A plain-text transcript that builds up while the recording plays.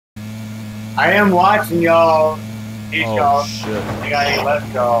I am watching y'all. Each Oh y'all. shit. I got 8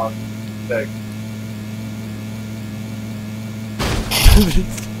 left y'all. Sick.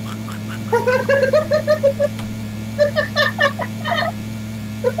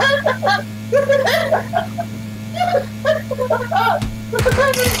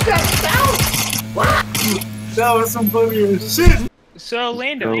 That was some funny as shit. So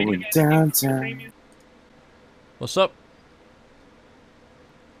Lando, did you Going get downtown. What's up?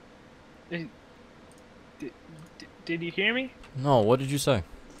 Did you hear me? No, what did you say?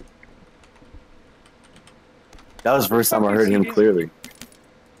 That was the first time I heard him clearly.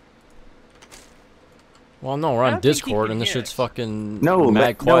 Well, no, we're I on don't think he Discord can and this hear shit's us. fucking No,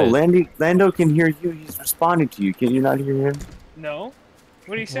 mad quiet. Lando can hear you. He's responding to you. Can you not hear him? No.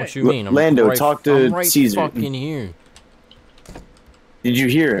 What do you say? What you mean? Lando, right, talk to I'm right Caesar. fucking here. Did you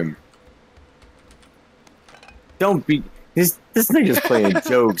hear him? Don't be. This nigga's playing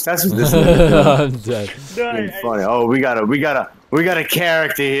jokes. That's what this nigga's doing. I'm dead. No, Being funny. Oh, we got a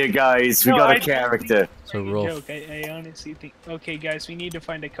character here, guys. We got a character. So a real. joke. I honestly think. Okay, guys, we need to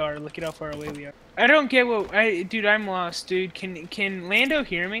find a car. Look at how far away we are. I don't get what. Dude, I'm lost, dude. Can Lando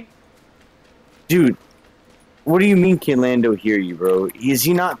hear me? Dude, what do you mean can Lando hear you, bro? Is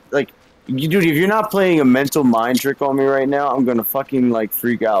he not, like, dude, if you're not playing a mental mind trick on me right now, I'm gonna fucking, like,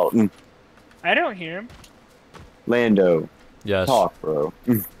 freak out. I don't hear him. Lando, Yes. talk, bro.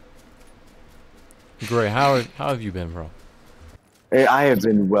 Great. How have you been, bro? Hey, I have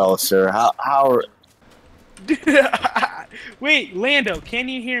been well, sir. How are, Wait, Lando, can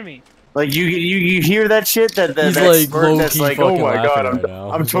you hear me? like, you hear that shit? That He's that like spurt that's low-key like, oh fucking my god, laughing right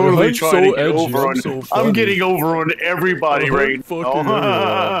now. I'm He's totally like, trying to get edgy, over on. so I'm funny. getting over on everybody right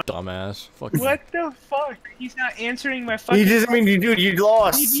now. Dumbass. Fuck. What the fuck? He's not answering my fucking. You just, I mean, dude, you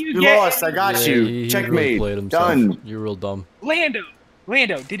lost. Did you You get lost. I got Yeah, you. he Checkmate. really played himself. Done. You're real dumb.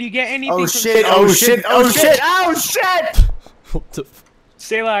 Lando, did you get anything? Oh from shit! Super- Oh shit! Oh shit! Oh shit! What the?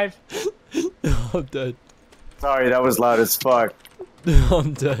 Stay alive. I'm dead. Sorry, that was loud as fuck.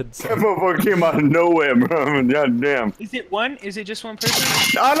 I'm dead. That motherfucker came out of nowhere, bro. God damn. Is it one? Is it just one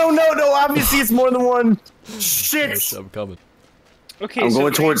person? I don't know. No, obviously it's more than one. Shit. Yes, I'm coming. Okay, I'm so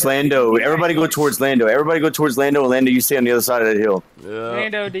going towards Lando. Everybody go towards Lando. Everybody go towards Lando. And Lando, you stay on the other side of that hill. Yeah.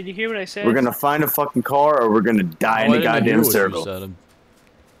 Lando, did you hear what I said? We're gonna find a fucking car, or we're gonna die in Oh, I the didn't hear goddamn what you circle. said.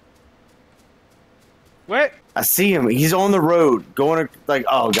 What? I see him. He's on the road, going to, like,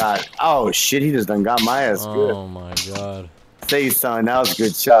 oh god, oh shit, he just done got my ass good. Oh my god. Say, son, that was a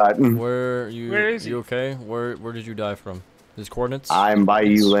good shot. Where you? Where is you he? okay? Where did you die from? His coordinates? I'm by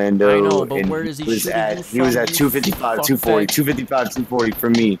you, Lando. I know, but and where does he was shoot at? you He was from, at you 255, fuckbag? 240, 255, 240 for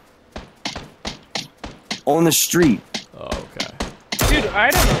me. On the street. Oh, okay. Dude, I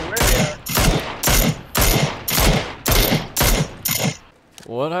don't know where they are.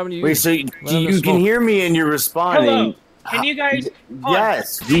 What happened to you? Wait, so you Let him can smoke. hear me and you're responding? Hello. Can you guys? hold on.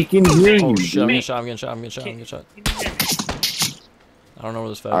 Yes, we can hear you. Oh shit! I'm Me. getting shot. I'm getting shot. I'm getting shot. I'm getting shot. Can you hear me? I don't know where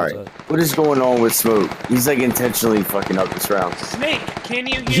this fat All is right, at. what is going on with Smoke? He's like intentionally fucking up this round. Snake, can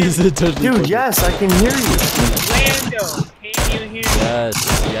you hear He's me? intentionally Dude, fucking- yes, I can hear you. Lando, can you hear me?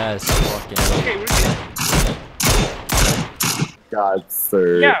 Yes. Fucking. Okay, we're good. God,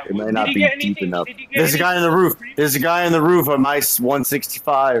 sir, Yeah, it might did not you be get deep anything- enough. did you get There's a guy on the roof. There's a guy on the roof of my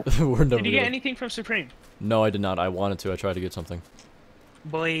 165. We're never. Did you get gonna- anything from Supreme? No, I did not. I wanted to. I tried to get something.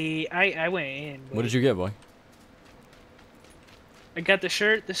 Boy, I went in. Boy. What did you get, boy? I got the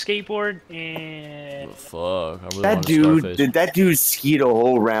shirt, the skateboard, and Oh, fuck. I really That wanted dude, Scarface. did that dude skied a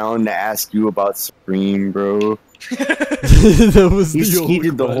whole round to ask you about Supreme, bro? That was He the old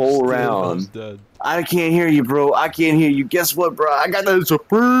skeeted the whole question. I round. was dead. I can't hear you, bro. I can't hear you. Guess what, bro? I got the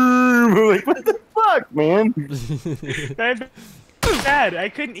Supreme. Like, what the fuck, man? That's bad. I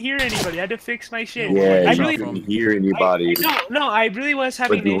couldn't hear anybody. I had to fix my shit. Yeah, I you really couldn't hear anybody. no, I really was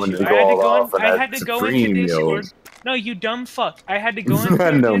having But you an wanted issue. to I had go to all go. off on I that had to go Supreme, into yo. Discord. No, you dumb fuck. I had to go into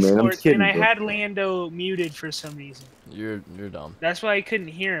I know, man. I'm Discord kidding, and I bro. had Lando muted for some reason. You're dumb. That's why I couldn't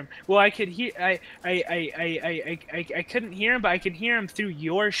hear him. Well, I could hear. I couldn't hear him, but I could hear him through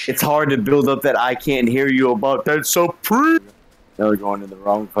your shit. It's hard to build up that I can't hear you about that Supreme. Now we're going in the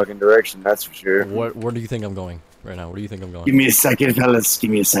wrong fucking direction, that's for sure. Where do you think I'm going right now? Where do you think I'm going? Give me a second, fellas.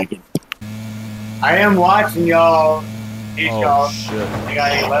 Give me a second. I am watching y'all. Each Oh y'all. shit! I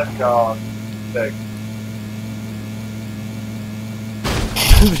got 8 left y'all. Sick.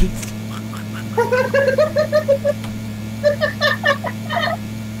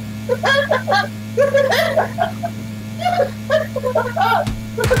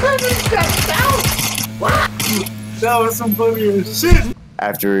 That was some funny as shit.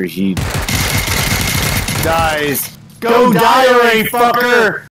 After he dies, go die already, fucker!